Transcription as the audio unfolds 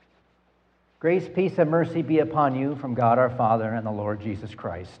Grace, peace, and mercy be upon you from God our Father and the Lord Jesus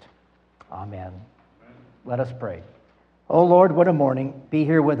Christ. Amen. Let us pray. Oh Lord, what a morning. Be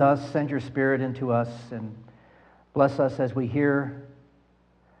here with us. Send your Spirit into us and bless us as we hear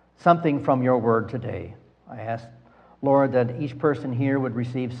something from your word today. I ask, Lord, that each person here would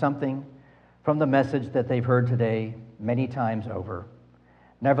receive something from the message that they've heard today many times over.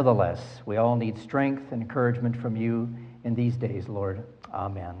 Nevertheless, we all need strength and encouragement from you in these days, Lord.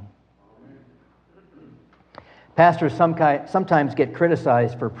 Amen. Pastors sometimes get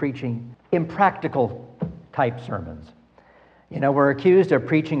criticized for preaching impractical type sermons. You know, we're accused of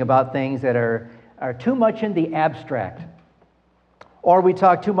preaching about things that are too much in the abstract. Or we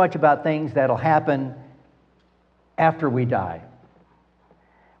talk too much about things that'll happen after we die.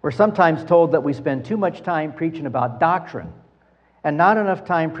 We're sometimes told that we spend too much time preaching about doctrine and not enough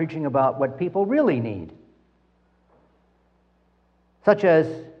time preaching about what people really need. Such as,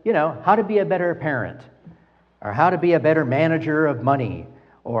 how to be a better parent, or how to be a better manager of money,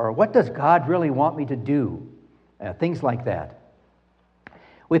 or what does God really want me to do? Things like that.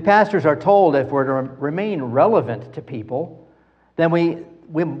 We pastors are told if we're to remain relevant to people, then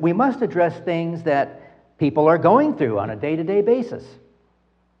we must address things that people are going through on a day-to-day basis.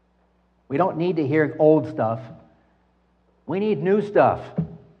 We don't need to hear old stuff. We need new stuff.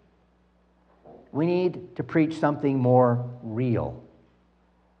 We need to preach something more real.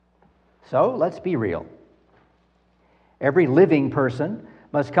 So let's be real. Every living person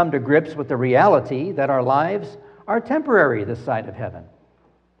must come to grips with the reality that our lives are temporary this side of heaven.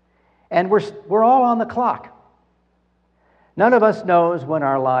 And we're all on the clock. None of us knows when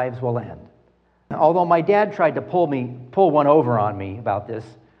our lives will end. Although my dad tried to pull one over on me about this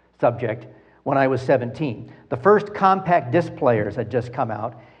subject when I was 17. The first compact disc players had just come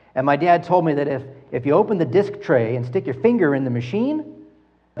out, and my dad told me that if you open the disc tray and stick your finger in the machine,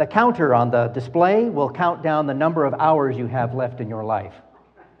 the counter on the display will count down the number of hours you have left in your life.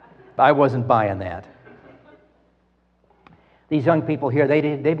 I wasn't buying that. These young people here,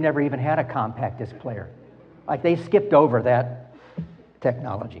 they've never even had a compact disc player. Like they skipped over that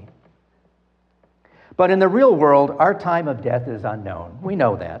technology. But in the real world, our time of death is unknown. We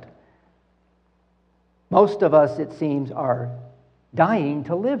know that. Most of us, it seems, are dying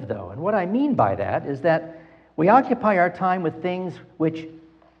to live, though. And what I mean by that is that we occupy our time with things which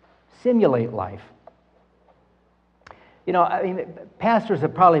simulate life. Pastors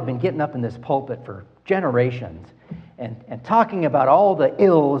have probably been getting up in this pulpit for generations and talking about all the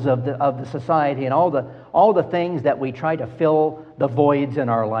ills of the society and all the things that we try to fill the voids in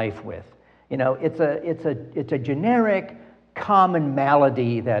our life with. It's a generic, common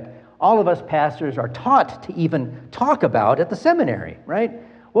malady that all of us pastors are taught to even talk about at the seminary, right?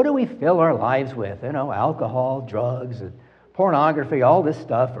 What do we fill our lives with? Alcohol, drugs, pornography, all this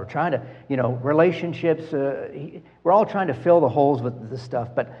stuff. We're trying to, relationships. We're all trying to fill the holes with this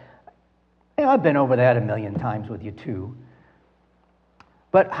stuff. But I've been over that a million times with you too.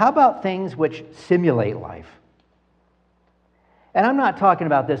 But how about things which simulate life? And I'm not talking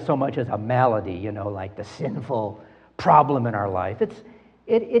about this so much as a malady, like the sinful problem in our life.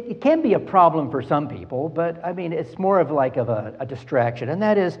 It can be a problem for some people, but it's more of a distraction. And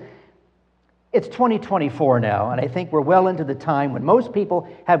that is, it's 2024 now, and I think we're well into the time when most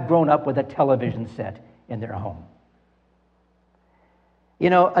people have grown up with a television set in their home.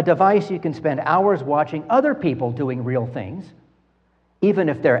 A device you can spend hours watching other people doing real things, even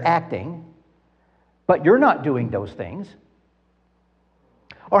if they're acting, but you're not doing those things.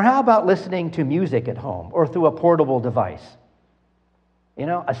 Or how about listening to music at home or through a portable device?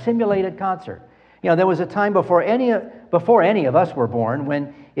 A simulated concert. There was a time before any of us were born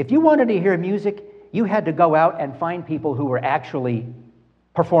when if you wanted to hear music, you had to go out and find people who were actually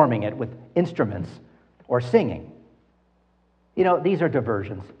performing it with instruments or singing. These are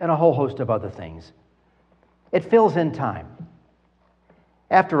diversions and a whole host of other things. It fills in time.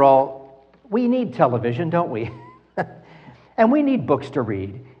 After all, we need television, don't we? And we need books to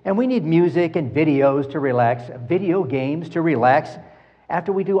read. And we need music and videos to relax, video games to relax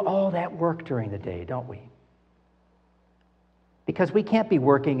after we do all that work during the day, don't we? Because we can't be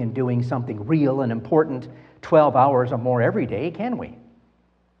working and doing something real and important 12 hours or more every day, can we?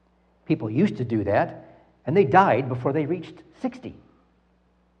 People used to do that, and they died before they reached 60.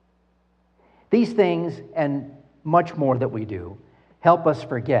 These things, and much more that we do, help us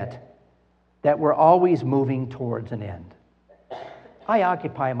forget that we're always moving towards an end. I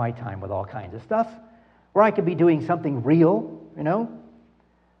occupy my time with all kinds of stuff, where I could be doing something real,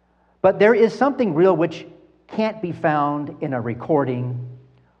 But there is something real which can't be found in a recording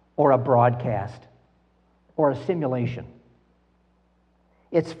or a broadcast or a simulation.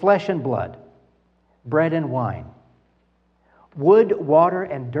 It's flesh and blood. bread and wine, wood, water,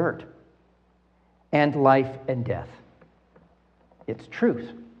 and dirt, and life and death. It's truth.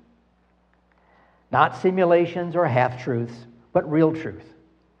 Not simulations or half-truths, but real truth.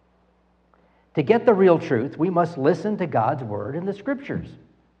 To get the real truth, we must listen to God's word in the Scriptures,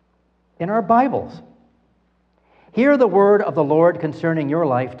 in our Bibles. Hear the word of the Lord concerning your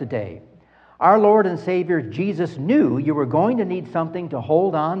life today. Our Lord and Savior Jesus knew you were going to need something to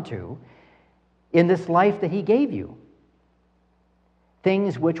hold on to in this life that He gave you.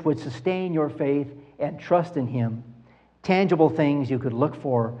 Things which would sustain your faith and trust in Him. Tangible things you could look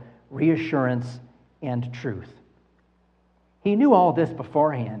for, reassurance and truth. He knew all this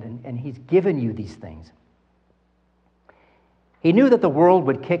beforehand, and He's given you these things. He knew that the world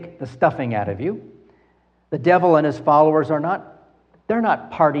would kick the stuffing out of you. The devil and his followers they're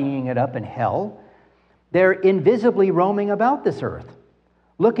not partying it up in hell. They're invisibly roaming about this earth,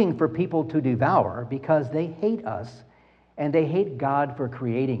 looking for people to devour because they hate us and they hate God for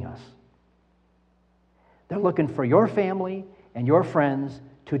creating us. They're looking for your family and your friends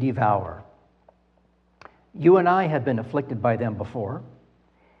to devour. You and I have been afflicted by them before,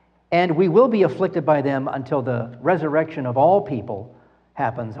 and we will be afflicted by them until the resurrection of all people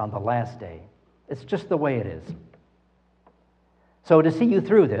happens on the last day. It's just the way it is. So to see you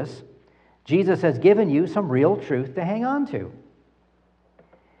through this, Jesus has given you some real truth to hang on to.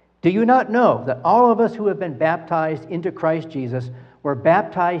 Do you not know that all of us who have been baptized into Christ Jesus were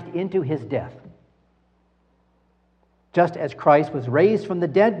baptized into His death? Just as Christ was raised from the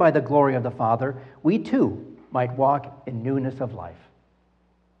dead by the glory of the Father, we too might walk in newness of life.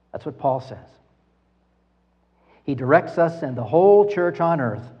 That's what Paul says. He directs us and the whole church on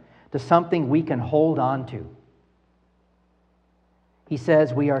earth to something we can hold on to. He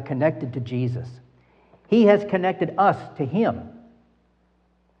says we are connected to Jesus. He has connected us to Him,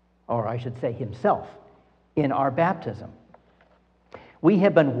 or I should say Himself, in our baptism. We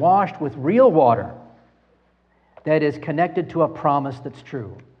have been washed with real water that is connected to a promise that's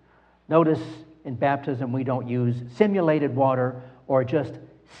true. Notice in baptism we don't use simulated water or just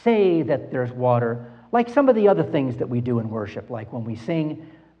say that there's water, like some of the other things that we do in worship, like when we sing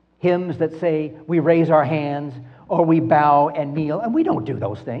hymns that say we raise our hands or we bow and kneel, and we don't do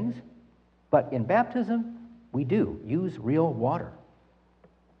those things. But in baptism, we do use real water.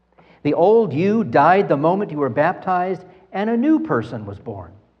 The old you died the moment you were baptized, and a new person was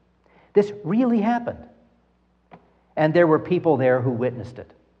born. This really happened. And there were people there who witnessed it.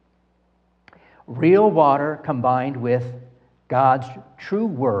 Real water combined with God's true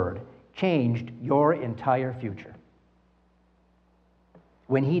word changed your entire future.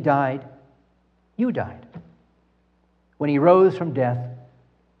 When He died, you died. When He rose from death,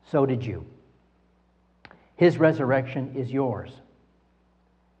 so did you. His resurrection is yours.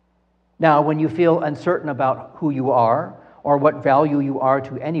 Now, when you feel uncertain about who you are, or what value you are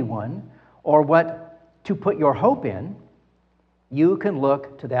to anyone, or what to put your hope in, you can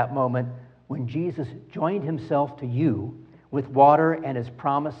look to that moment when Jesus joined Himself to you with water and His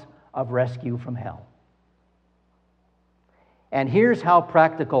promise of rescue from hell. And here's how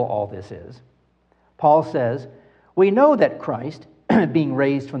practical all this is. Paul says, we know that Christ, being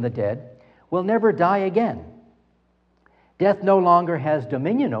raised from the dead, will never die again. Death no longer has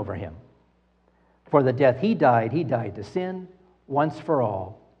dominion over Him. For the death He died to sin once for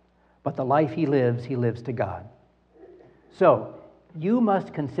all. But the life He lives to God. So, you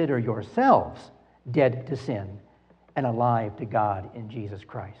must consider yourselves dead to sin and alive to God in Jesus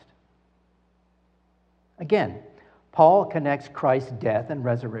Christ. Again, Paul connects Christ's death and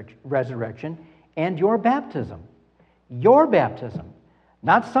resurrection and your baptism. Your baptism,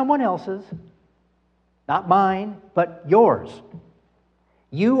 not someone else's, not mine, but yours.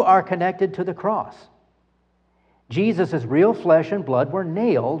 You are connected to the cross. Jesus' real flesh and blood were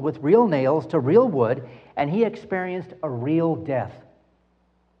nailed with real nails to real wood, and He experienced a real death.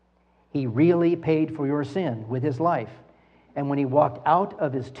 He really paid for your sin with His life. And when He walked out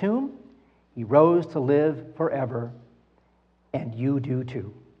of His tomb, He rose to live forever, and you do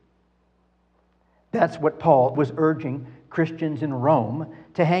too. That's what Paul was urging Christians in Rome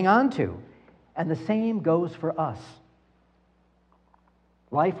to hang on to. And the same goes for us.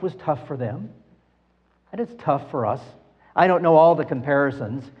 Life was tough for them, and it's tough for us. I don't know all the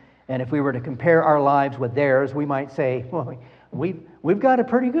comparisons, and if we were to compare our lives with theirs, we might say, well, we've got it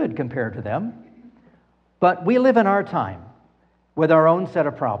pretty good compared to them. But we live in our time with our own set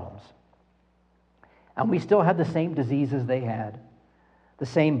of problems. And we still have the same diseases they had, the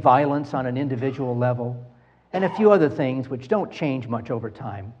same violence on an individual level, and a few other things which don't change much over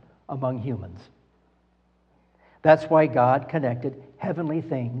time among humans. That's why God connected heavenly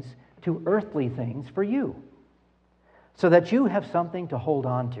things to earthly things for you, so that you have something to hold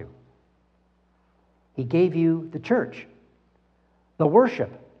on to. He gave you the church, the worship,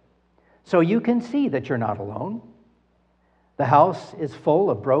 so you can see that you're not alone. The house is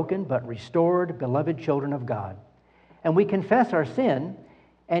full of broken but restored, beloved children of God. And we confess our sin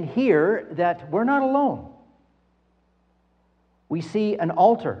and hear that we're not alone. We see an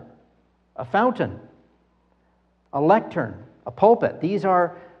altar, a fountain, a lectern, a pulpit. These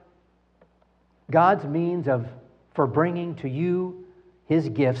are God's means for bringing to you His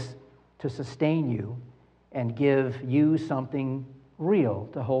gifts to sustain you and give you something real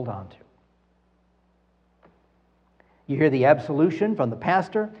to hold on to. You hear the absolution from the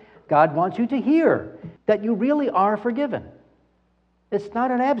pastor. God wants you to hear that you really are forgiven. It's not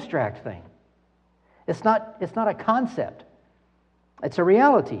an abstract thing. It's not a concept. It's a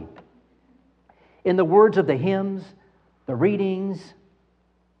reality. In the words of the hymns, the readings,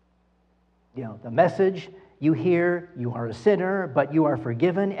 the message, you hear you are a sinner, but you are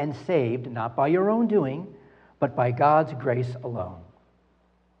forgiven and saved, not by your own doing, but by God's grace alone.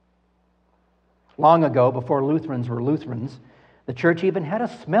 Long ago, before Lutherans were Lutherans, the church even had a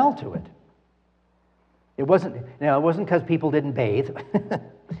smell to it. It wasn't because people didn't bathe.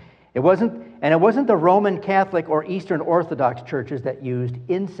 It wasn't the Roman Catholic or Eastern Orthodox churches that used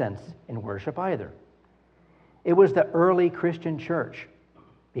incense in worship either. It was the early Christian church,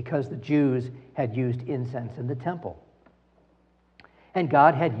 because the Jews had used incense in the temple. And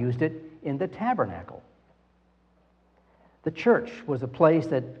God had used it in the tabernacle. The church was a place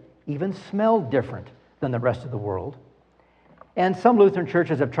that even smelled different than the rest of the world. And some Lutheran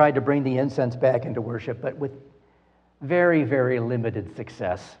churches have tried to bring the incense back into worship, but with very, very limited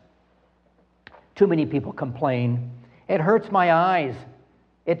success. Too many people complain, "It hurts my eyes.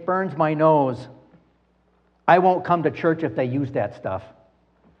 It burns my nose. I won't come to church if they use that stuff."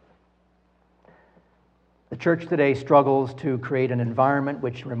 The church today struggles to create an environment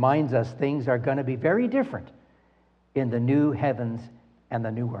which reminds us things are going to be very different in the new heavens and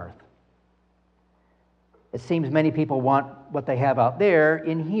the new earth. It seems many people want what they have out there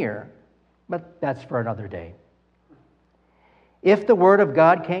in here, but that's for another day. If the Word of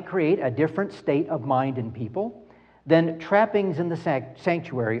God can't create a different state of mind in people, then trappings in the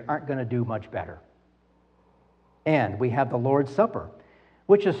sanctuary aren't going to do much better. And we have the Lord's Supper,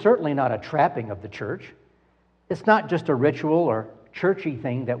 which is certainly not a trapping of the church. It's not just a ritual or churchy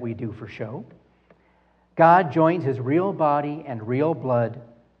thing that we do for show. God joins His real body and real blood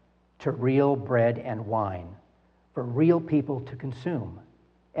to real bread and wine for real people to consume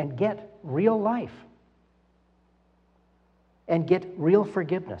and get real life and get real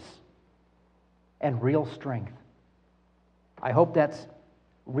forgiveness and real strength. I hope that's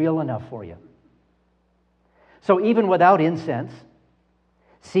real enough for you. So even without incense,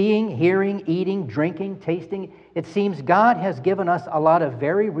 seeing, hearing, eating, drinking, tasting, it seems God has given us a lot of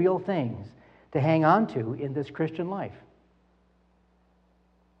very real things to hang on to in this Christian life.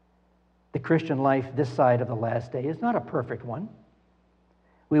 The Christian life this side of the last day is not a perfect one.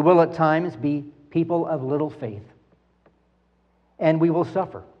 We will at times be people of little faith, and we will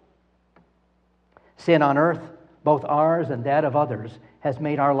suffer. Sin on earth, both ours and that of others, has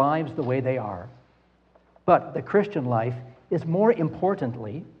made our lives the way they are. But the Christian life is more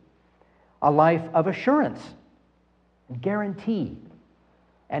importantly a life of assurance and guarantee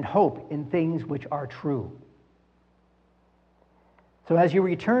and hope in things which are true. So as you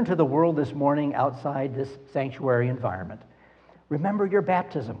return to the world this morning outside this sanctuary environment, remember your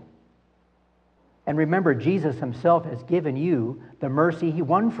baptism. And remember, Jesus Himself has given you the mercy He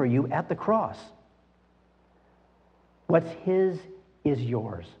won for you at the cross. What's His is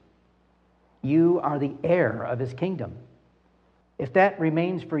yours. You are the heir of His kingdom. If that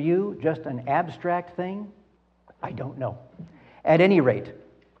remains for you just an abstract thing, I don't know. At any rate,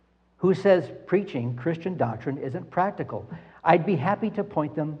 who says preaching Christian doctrine isn't practical? I'd be happy to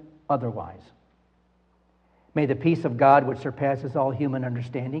point them otherwise. May the peace of God, which surpasses all human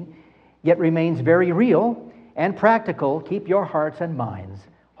understanding, yet remains very real and practical, keep your hearts and minds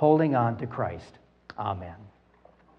holding on to Christ. Amen.